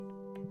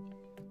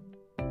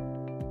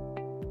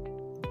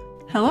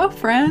Hello,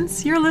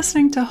 friends. You're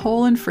listening to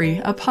Whole and Free,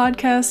 a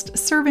podcast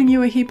serving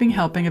you a heaping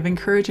helping of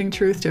encouraging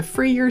truth to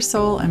free your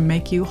soul and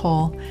make you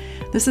whole.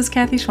 This is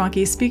Kathy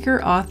Schwanke,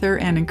 speaker, author,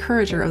 and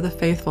encourager of the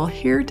faithful,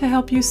 here to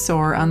help you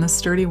soar on the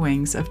sturdy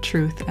wings of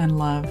truth and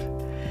love.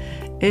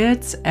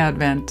 It's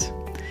Advent.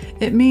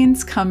 It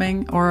means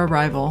coming or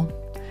arrival.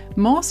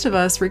 Most of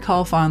us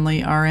recall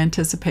fondly our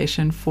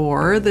anticipation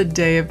for the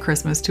day of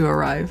Christmas to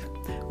arrive.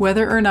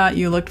 Whether or not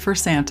you looked for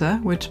Santa,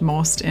 which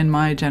most in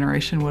my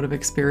generation would have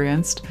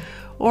experienced,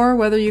 or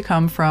whether you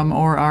come from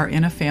or are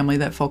in a family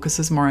that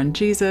focuses more on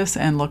Jesus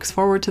and looks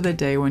forward to the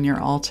day when you're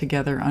all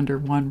together under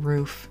one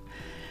roof.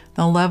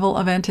 The level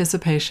of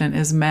anticipation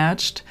is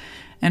matched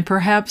and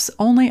perhaps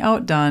only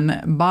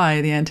outdone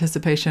by the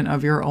anticipation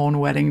of your own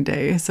wedding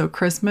day, so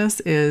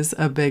Christmas is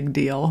a big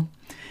deal.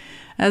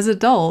 As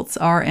adults,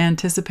 our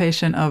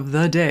anticipation of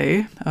the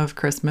day of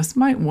Christmas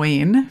might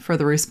wane for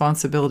the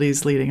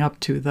responsibilities leading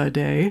up to the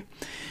day.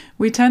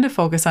 We tend to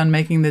focus on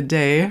making the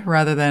day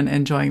rather than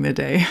enjoying the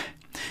day.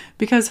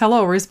 Because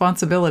hello,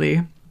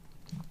 responsibility.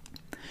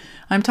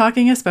 I'm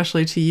talking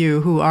especially to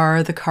you who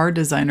are the card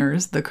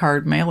designers, the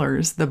card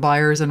mailers, the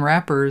buyers and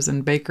wrappers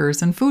and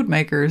bakers and food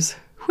makers.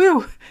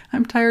 Whew,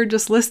 I'm tired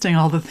just listing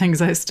all the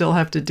things I still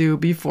have to do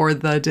before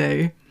the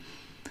day.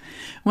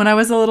 When I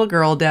was a little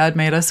girl, Dad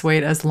made us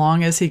wait as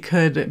long as he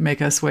could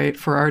make us wait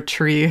for our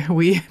tree.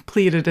 We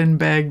pleaded and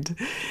begged.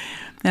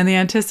 And the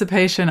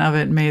anticipation of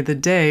it made the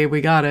day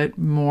we got it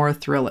more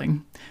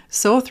thrilling.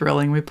 So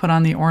thrilling, we put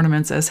on the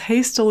ornaments as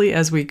hastily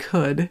as we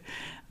could.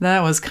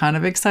 That was kind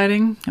of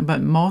exciting,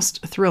 but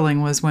most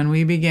thrilling was when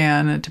we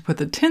began to put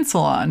the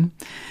tinsel on.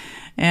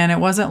 And it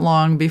wasn't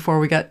long before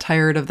we got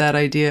tired of that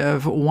idea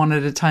of one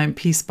at a time,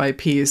 piece by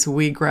piece.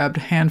 We grabbed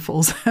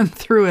handfuls and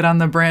threw it on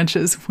the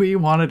branches. We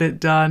wanted it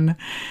done.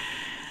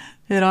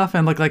 It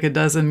often looked like a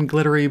dozen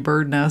glittery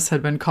bird nests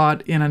had been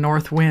caught in a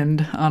north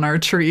wind on our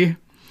tree.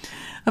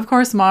 Of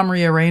course, Mom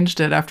rearranged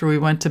it after we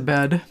went to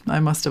bed. I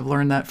must have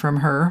learned that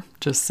from her,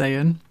 just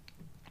saying.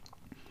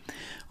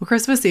 Well,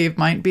 Christmas Eve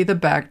might be the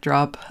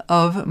backdrop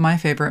of my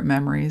favorite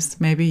memories,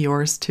 maybe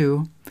yours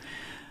too.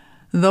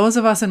 Those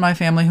of us in my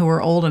family who were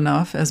old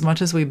enough, as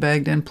much as we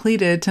begged and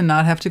pleaded to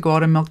not have to go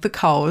out and milk the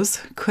cows,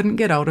 couldn't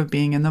get out of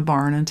being in the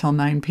barn until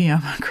 9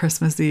 p.m. on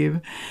Christmas Eve.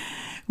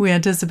 We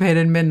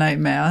anticipated midnight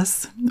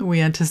mass.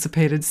 We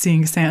anticipated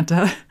seeing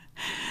Santa.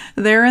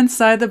 There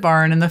inside the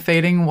barn in the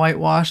fading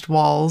whitewashed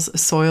walls,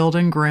 soiled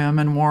and grim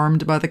and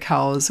warmed by the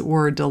cows,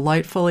 were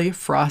delightfully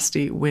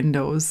frosty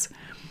windows.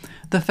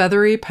 The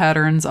feathery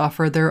patterns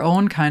offered their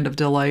own kind of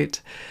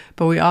delight,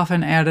 but we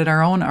often added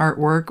our own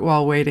artwork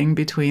while waiting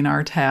between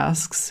our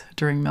tasks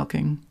during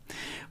milking.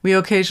 We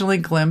occasionally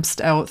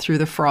glimpsed out through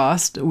the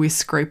frost. We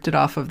scraped it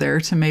off of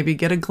there to maybe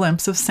get a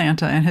glimpse of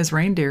Santa and his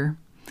reindeer.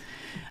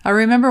 I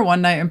remember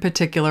one night in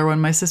particular when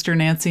my sister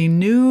Nancy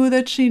knew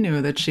that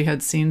she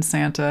had seen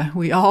Santa.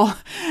 We all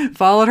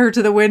followed her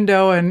to the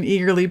window and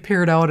eagerly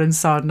peered out and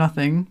saw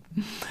nothing.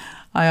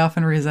 I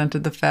often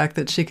resented the fact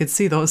that she could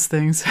see those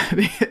things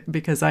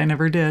because I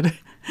never did.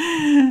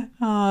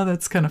 Oh,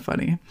 that's kind of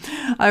funny.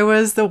 I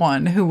was the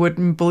one who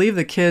wouldn't believe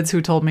the kids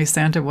who told me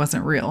Santa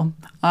wasn't real.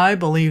 I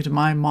believed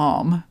my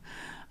mom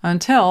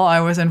until I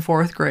was in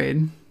 4th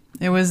grade.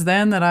 It was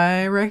then that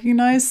I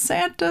recognized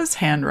Santa's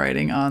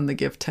handwriting on the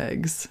gift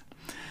tags.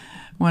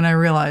 When I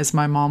realized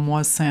my mom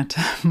was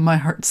Santa, my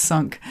heart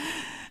sunk,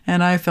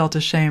 and I felt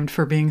ashamed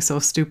for being so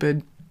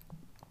stupid.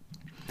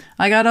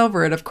 I got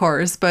over it, of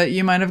course, but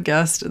you might have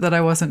guessed that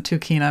I wasn't too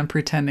keen on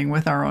pretending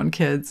with our own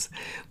kids.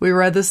 We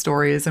read the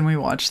stories and we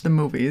watched the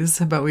movies,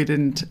 but we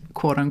didn't,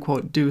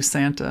 quote-unquote, do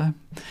Santa.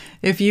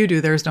 If you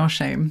do, there's no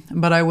shame,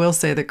 but I will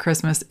say that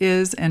Christmas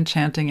is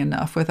enchanting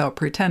enough without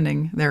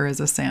pretending there is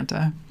a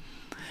Santa.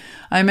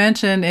 I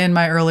mentioned in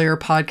my earlier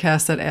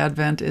podcast that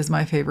Advent is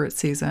my favorite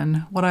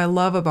season. What I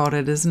love about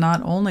it is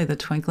not only the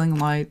twinkling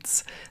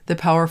lights, the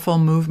powerful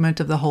movement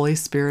of the Holy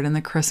Spirit in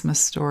the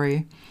Christmas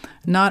story,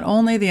 not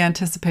only the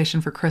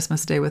anticipation for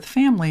Christmas Day with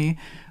family,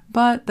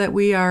 but that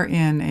we are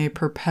in a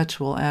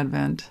perpetual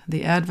Advent,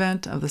 the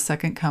Advent of the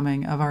second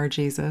coming of our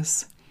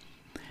Jesus.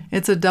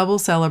 It's a double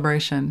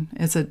celebration.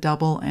 It's a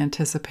double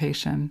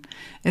anticipation.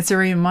 It's a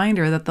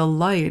reminder that the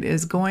light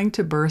is going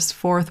to burst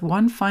forth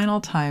one final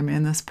time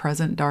in this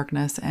present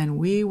darkness, and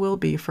we will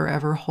be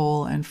forever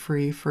whole and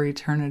free for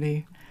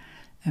eternity.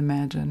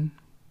 Imagine.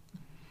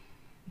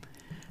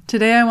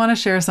 Today I want to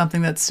share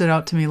something that stood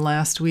out to me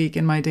last week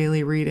in my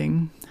daily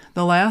reading.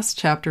 The last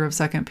chapter of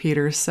 2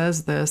 Peter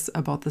says this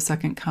about the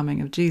second coming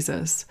of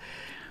Jesus,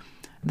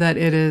 that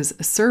it is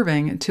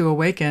serving to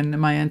awaken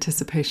my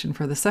anticipation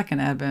for the second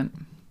Advent.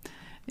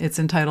 It's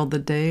entitled, "The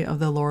Day of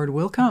the Lord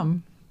Will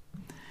Come."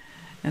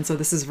 And so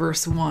this is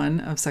verse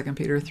 1 of 2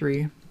 Peter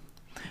 3.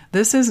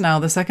 "This is now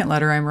the second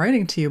letter I'm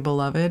writing to you,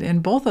 beloved. In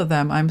both of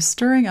them, I'm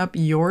stirring up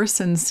your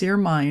sincere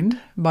mind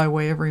by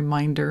way of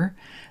reminder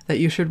that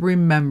you should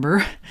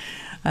remember."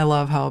 I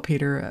love how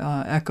Peter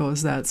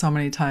echoes that so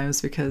many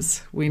times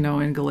because we know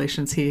in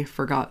Galatians he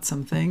forgot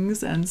some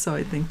things. And so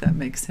I think that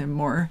makes him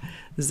more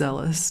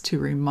zealous to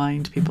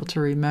remind people to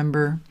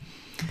remember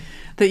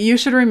that you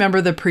should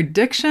remember the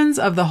predictions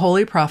of the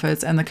holy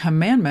prophets and the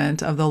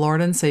commandment of the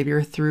Lord and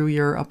Savior through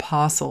your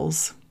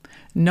apostles.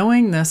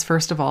 Knowing this,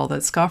 first of all,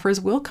 that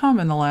scoffers will come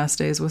in the last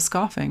days with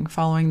scoffing,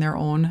 following their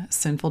own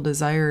sinful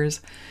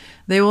desires.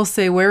 They will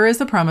say, "Where is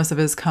the promise of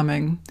his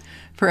coming?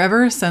 For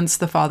ever since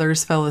the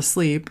fathers fell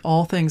asleep,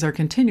 all things are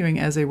continuing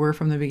as they were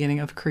from the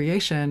beginning of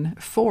creation,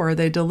 for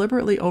they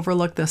deliberately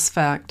overlook this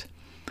fact,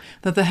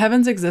 that the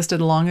heavens existed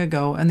long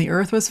ago, and the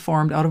earth was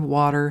formed out of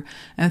water,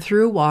 and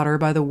through water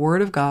by the word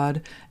of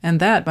God, and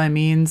that by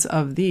means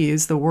of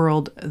these the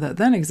world that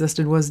then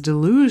existed was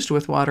deluged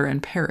with water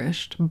and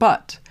perished.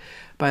 But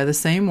by the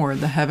same word,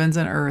 the heavens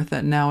and earth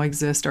that now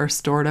exist are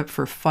stored up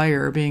for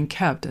fire, being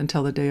kept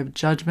until the day of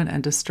judgment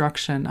and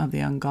destruction of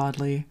the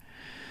ungodly."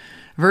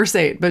 Verse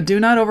 8, "But do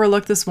not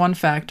overlook this one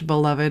fact,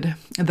 beloved,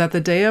 that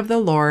the day of the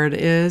Lord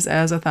is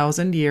as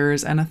 1,000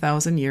 years, and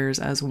 1,000 years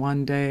as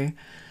one day.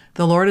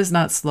 The Lord is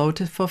not slow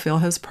to fulfill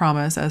his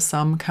promise, as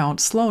some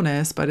count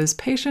slowness, but is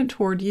patient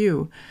toward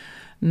you,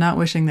 not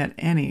wishing that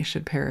any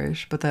should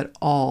perish, but that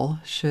all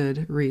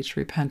should reach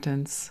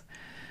repentance.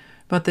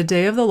 But the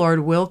day of the Lord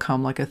will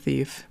come like a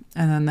thief,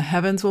 and then the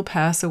heavens will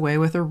pass away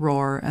with a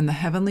roar, and the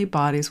heavenly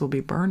bodies will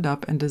be burned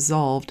up and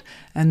dissolved,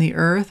 and the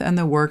earth and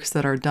the works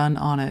that are done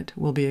on it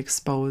will be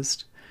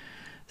exposed.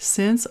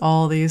 Since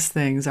all these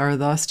things are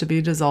thus to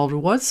be dissolved,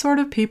 what sort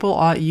of people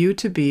ought you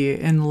to be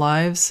in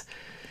lives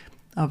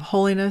of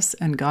holiness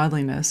and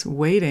godliness,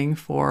 waiting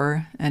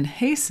for and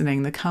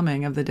hastening the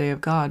coming of the day of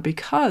God,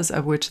 because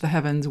of which the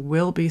heavens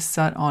will be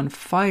set on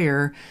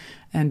fire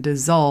and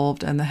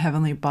dissolved, and the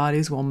heavenly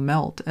bodies will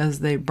melt as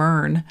they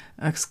burn!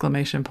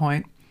 Exclamation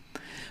point.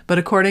 But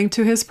according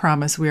to his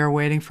promise, we are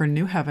waiting for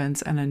new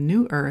heavens and a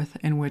new earth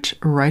in which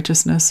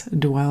righteousness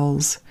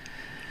dwells.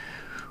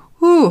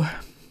 Whew.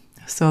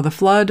 So the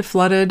flood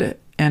flooded,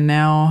 and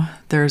now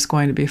there's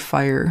going to be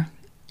fire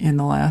in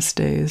the last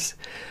days.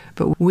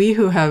 But we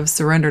who have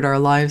surrendered our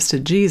lives to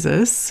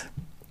Jesus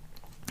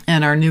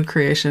and our new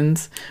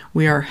creations,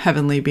 we are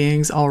heavenly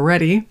beings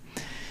already.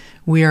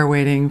 We are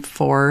waiting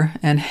for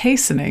and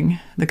hastening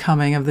the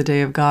coming of the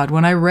day of God.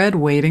 When I read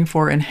waiting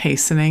for and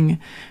hastening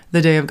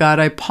the day of God,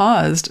 I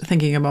paused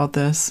thinking about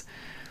this.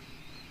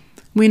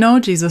 We know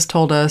Jesus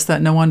told us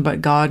that no one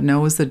but God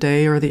knows the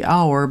day or the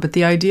hour, but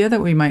the idea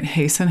that we might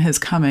hasten his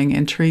coming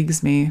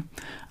intrigues me.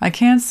 I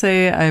can't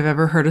say I've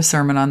ever heard a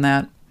sermon on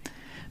that.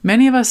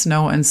 Many of us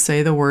know and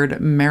say the word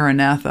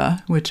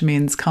Maranatha, which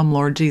means "Come,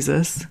 Lord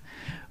Jesus."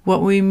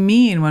 What we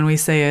mean when we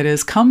say it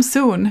is "Come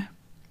soon."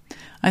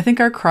 I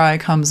think our cry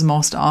comes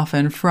most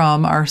often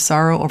from our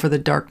sorrow over the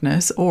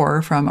darkness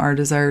or from our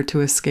desire to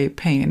escape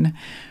pain,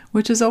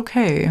 which is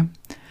okay.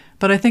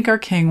 But I think our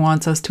King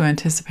wants us to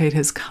anticipate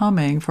his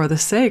coming for the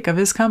sake of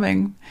his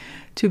coming,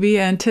 to be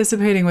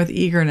anticipating with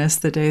eagerness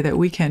the day that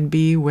we can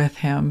be with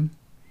him.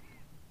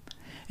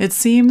 It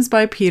seems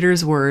by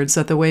Peter's words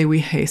that the way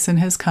we hasten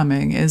his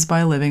coming is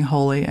by living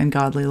holy and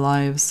godly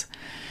lives.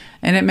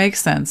 And it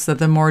makes sense that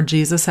the more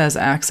Jesus has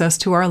access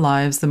to our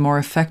lives, the more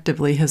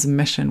effectively his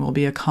mission will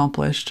be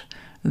accomplished,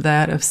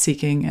 that of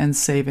seeking and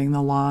saving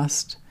the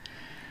lost.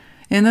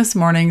 In this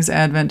morning's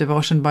Advent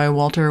devotion by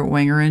Walter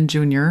Wangerin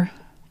Jr.,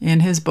 in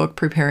his book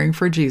Preparing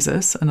for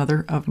Jesus,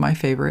 another of my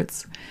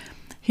favorites,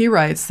 he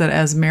writes that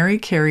as Mary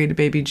carried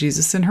baby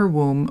Jesus in her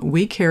womb,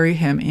 we carry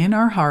him in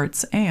our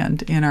hearts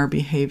and in our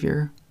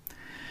behavior.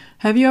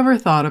 Have you ever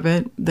thought of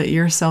it, that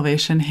your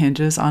salvation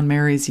hinges on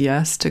Mary's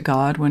yes to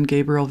God when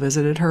Gabriel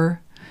visited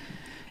her?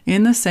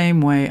 In the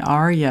same way,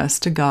 our yes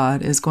to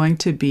God is going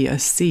to be a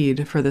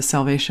seed for the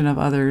salvation of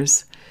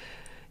others.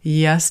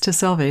 Yes to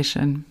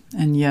salvation,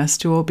 and yes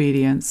to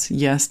obedience,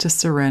 yes to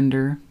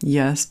surrender,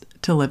 yes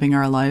to living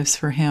our lives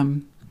for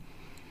him.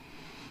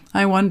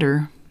 I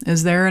wonder,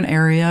 is there an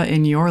area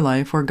in your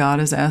life where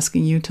God is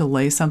asking you to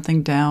lay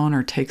something down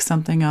or take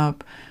something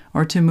up,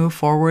 or to move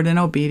forward in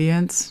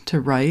obedience, to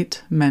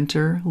write,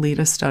 mentor, lead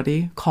a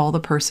study, call the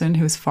person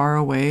who's far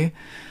away,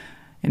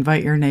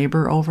 invite your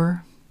neighbor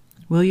over?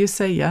 Will you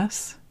say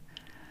yes?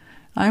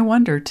 I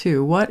wonder,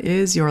 too, what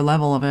is your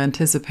level of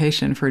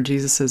anticipation for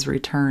Jesus'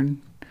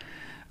 return?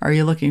 Are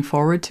you looking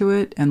forward to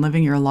it and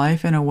living your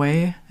life in a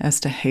way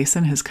as to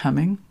hasten his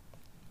coming?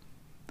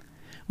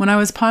 When I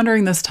was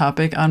pondering this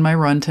topic on my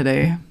run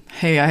today,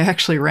 I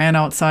actually ran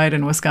outside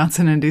in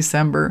Wisconsin in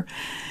December.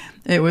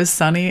 It was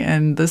sunny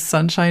and the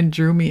sunshine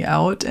drew me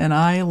out and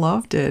I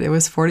loved it. It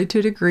was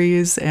 42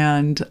 degrees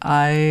and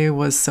I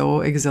was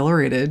so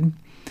exhilarated.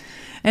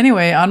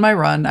 Anyway, on my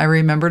run, I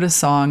remembered a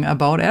song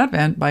about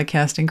Advent by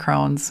Casting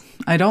Crowns.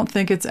 I don't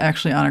think it's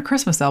actually on a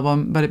Christmas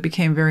album, but it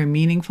became very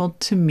meaningful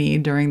to me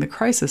during the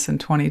crisis in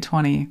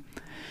 2020.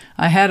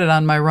 I had it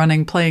on my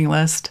running playing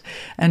list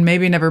and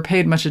maybe never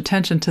paid much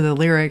attention to the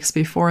lyrics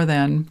before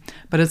then,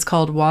 but it's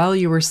called While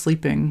You Were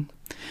Sleeping.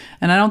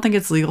 And I don't think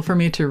it's legal for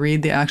me to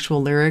read the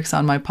actual lyrics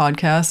on my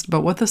podcast,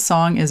 but what the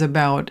song is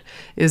about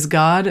is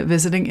God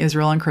visiting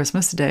Israel on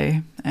Christmas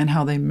Day and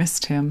how they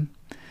missed him.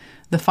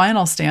 The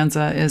final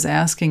stanza is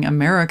asking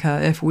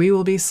America if we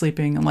will be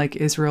sleeping like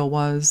Israel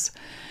was.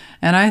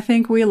 And I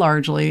think we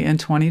largely in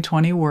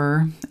 2020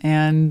 were,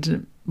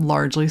 and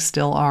largely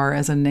still are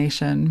as a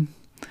nation.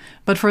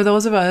 But for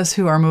those of us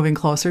who are moving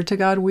closer to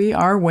God, we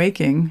are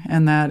waking,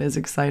 and that is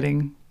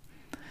exciting.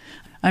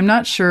 I'm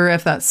not sure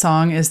if that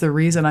song is the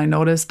reason I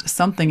noticed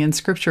something in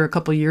Scripture a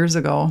couple years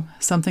ago,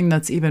 something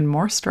that's even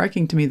more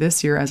striking to me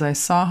this year as I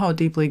saw how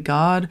deeply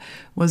God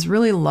was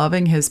really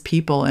loving his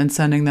people and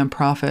sending them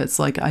prophets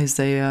like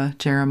Isaiah,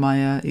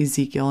 Jeremiah,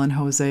 Ezekiel, and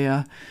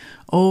Hosea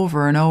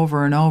over and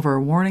over and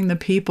over, warning the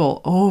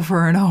people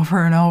over and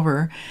over and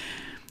over.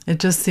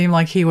 It just seemed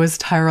like he was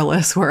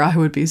tireless where I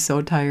would be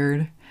so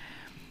tired.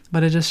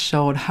 But it just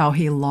showed how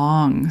he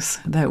longs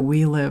that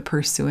we live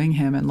pursuing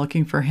him and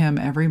looking for him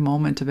every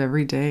moment of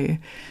every day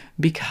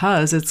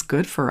because it's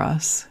good for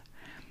us.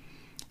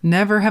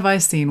 Never have I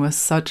seen with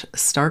such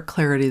stark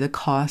clarity the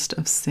cost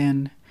of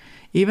sin.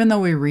 Even though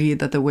we read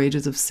that the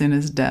wages of sin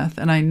is death,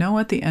 and I know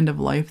at the end of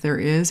life there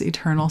is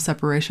eternal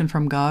separation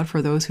from God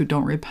for those who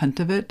don't repent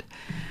of it,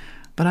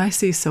 but I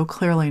see so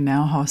clearly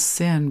now how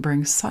sin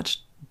brings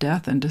such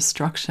death and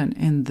destruction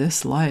in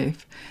this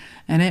life.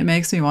 And it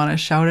makes me want to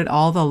shout it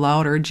all the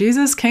louder.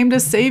 Jesus came to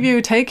save you.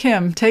 Take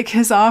him. Take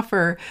his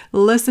offer.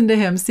 Listen to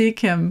him. Seek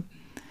him.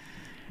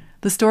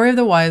 The story of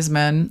the wise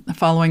men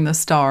following the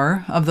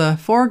star of the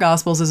 4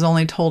 Gospels is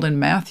only told in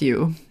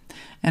Matthew.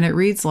 And it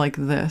reads like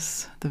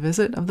this: the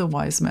visit of the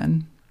wise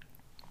men.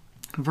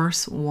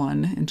 Verse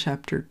 1 in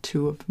chapter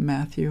 2 of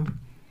Matthew.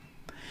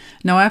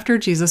 Now after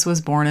Jesus was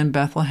born in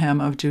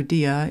Bethlehem of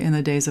Judea in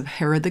the days of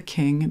Herod the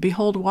king,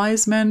 behold,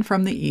 wise men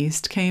from the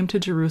east came to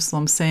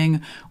Jerusalem,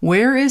 saying,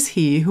 Where is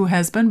he who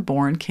has been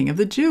born King of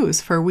the Jews?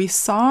 For we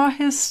saw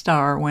his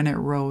star when it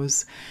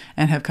rose,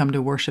 and have come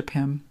to worship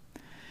him.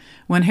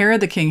 When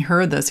Herod the king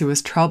heard this, he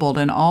was troubled,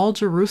 and all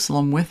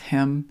Jerusalem with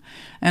him.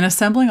 And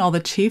assembling all the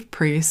chief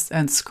priests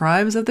and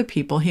scribes of the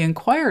people, he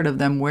inquired of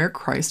them where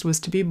Christ was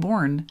to be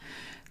born.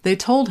 They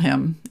told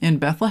him, In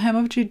Bethlehem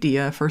of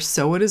Judea, for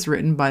so it is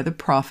written by the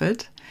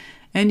prophet,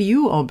 And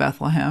you, O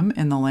Bethlehem,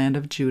 in the land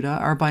of Judah,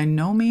 are by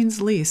no means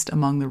least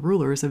among the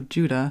rulers of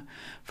Judah,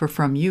 for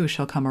from you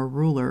shall come a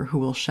ruler who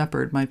will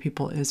shepherd my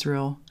people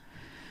Israel.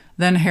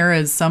 Then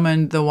Herod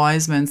summoned the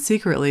wise men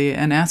secretly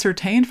and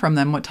ascertained from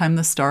them what time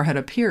the star had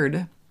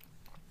appeared.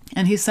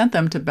 And he sent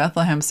them to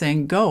Bethlehem,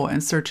 saying, Go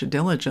and search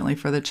diligently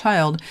for the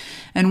child,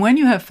 and when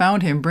you have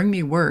found him, bring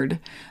me word,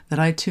 that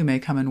I too may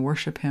come and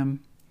worship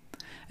him.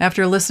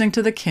 After listening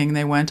to the king,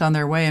 they went on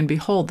their way, and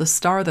behold, the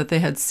star that they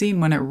had seen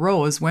when it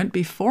rose went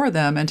before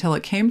them until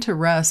it came to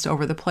rest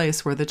over the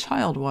place where the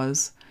child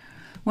was.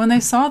 When they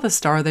saw the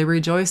star, they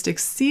rejoiced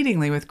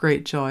exceedingly with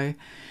great joy.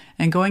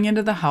 And going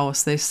into the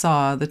house, they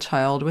saw the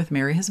child with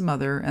Mary his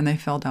mother, and they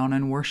fell down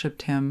and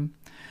worshipped him.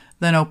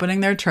 Then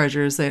opening their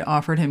treasures, they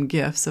offered him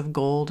gifts of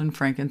gold and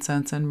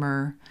frankincense and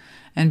myrrh.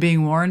 And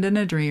being warned in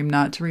a dream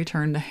not to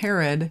return to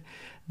Herod,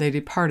 they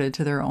departed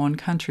to their own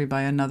country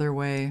by another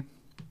way.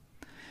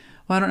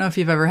 Well, I don't know if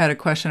you've ever had a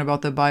question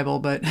about the Bible,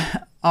 but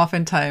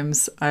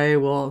oftentimes I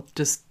will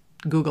just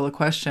Google a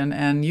question,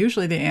 and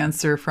usually the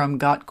answer from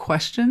Got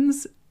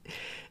Questions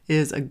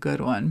is a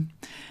good one.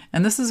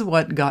 And this is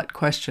what Got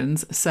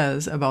Questions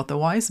says about the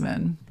wise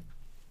men.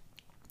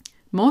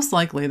 Most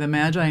likely the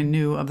Magi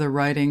knew of the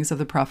writings of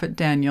the prophet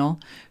Daniel,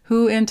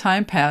 who in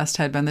time past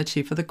had been the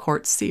chief of the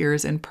court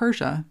seers in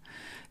Persia.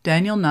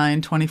 Daniel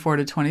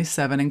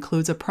 9:24-27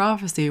 includes a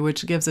prophecy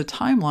which gives a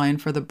timeline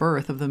for the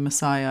birth of the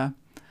Messiah.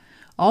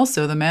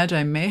 Also, the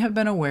Magi may have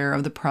been aware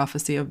of the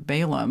prophecy of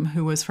Balaam,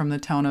 who was from the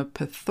town of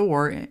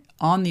Pethor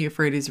on the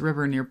Euphrates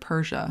River near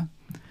Persia.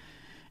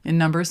 In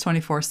Numbers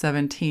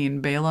 24:17,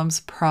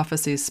 Balaam's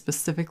prophecy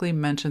specifically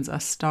mentions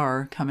a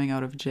star coming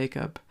out of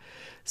Jacob.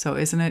 So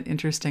isn't it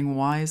interesting?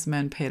 Wise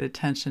men paid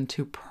attention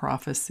to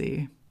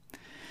prophecy.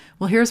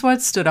 Well, here's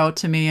what stood out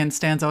to me and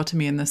stands out to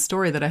me in this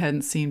story that I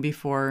hadn't seen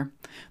before.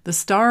 The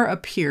star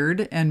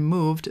appeared and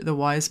moved the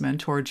wise men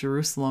toward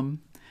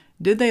Jerusalem.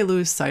 Did they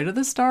lose sight of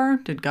the star?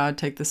 Did God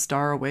take the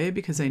star away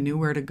because they knew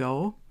where to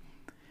go?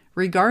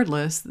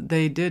 Regardless,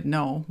 they did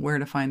know where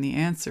to find the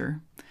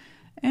answer.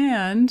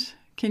 And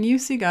can you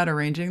see God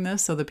arranging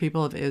this so the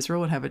people of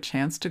Israel would have a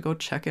chance to go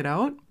check it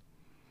out?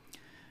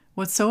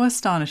 What's so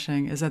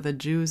astonishing is that the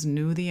Jews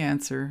knew the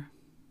answer,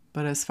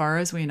 but as far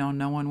as we know,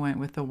 no one went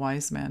with the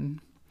wise men.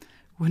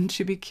 Wouldn't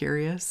you be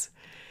curious?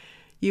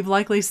 You've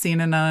likely seen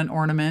it on an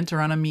ornament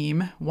or on a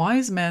meme.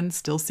 Wise men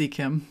still seek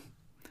him.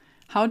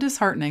 How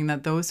disheartening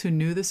that those who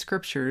knew the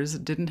scriptures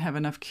didn't have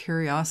enough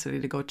curiosity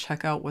to go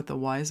check out what the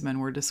wise men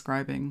were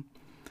describing.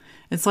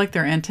 It's like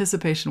their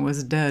anticipation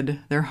was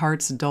dead, their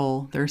hearts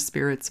dull, their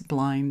spirits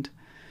blind.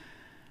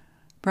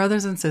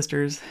 Brothers and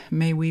sisters,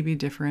 may we be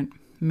different.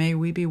 May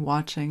we be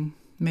watching.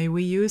 May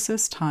we use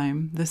this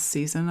time, this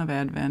season of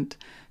Advent,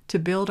 to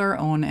build our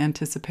own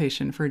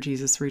anticipation for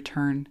Jesus'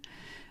 return.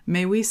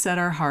 May we set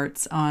our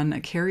hearts on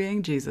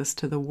carrying Jesus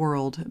to the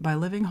world by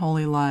living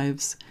holy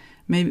lives.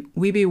 May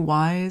we be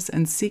wise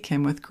and seek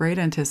him with great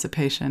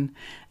anticipation,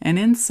 and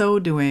in so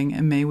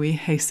doing, may we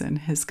hasten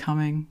his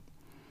coming.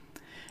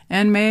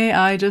 And may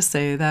I just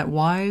say that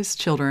wise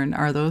children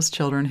are those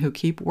children who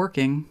keep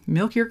working.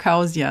 Milk your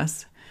cows,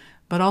 yes,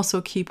 but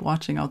also keep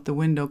watching out the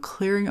window,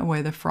 clearing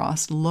away the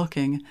frost,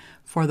 looking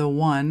for the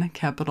one,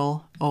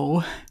 capital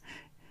O,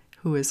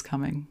 who is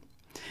coming.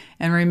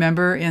 And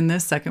remember, in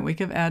this second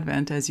week of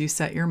Advent, as you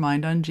set your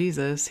mind on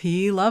Jesus,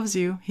 He loves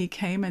you. He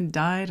came and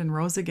died and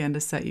rose again to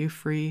set you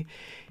free.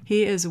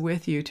 He is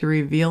with you to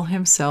reveal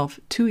Himself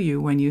to you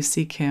when you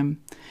seek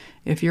Him.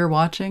 If you're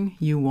watching,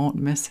 you won't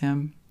miss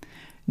Him.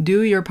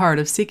 Do your part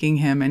of seeking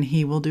Him, and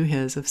He will do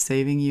His of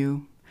saving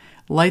you.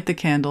 Light the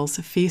candles,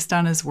 feast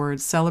on His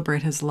words,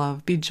 celebrate His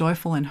love, be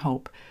joyful in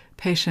hope,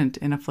 patient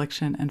in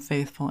affliction, and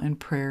faithful in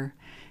prayer.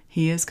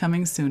 He is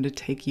coming soon to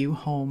take you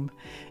home.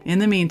 In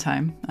the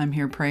meantime, I'm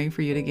here praying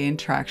for you to gain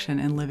traction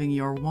in living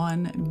your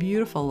one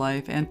beautiful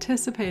life,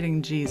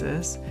 anticipating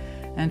Jesus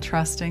and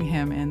trusting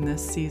Him in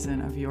this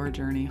season of your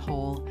journey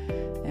whole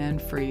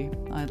and free.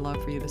 I'd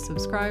love for you to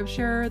subscribe,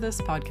 share this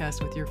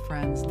podcast with your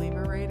friends, leave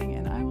a rating,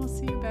 and I will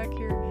see you back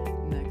here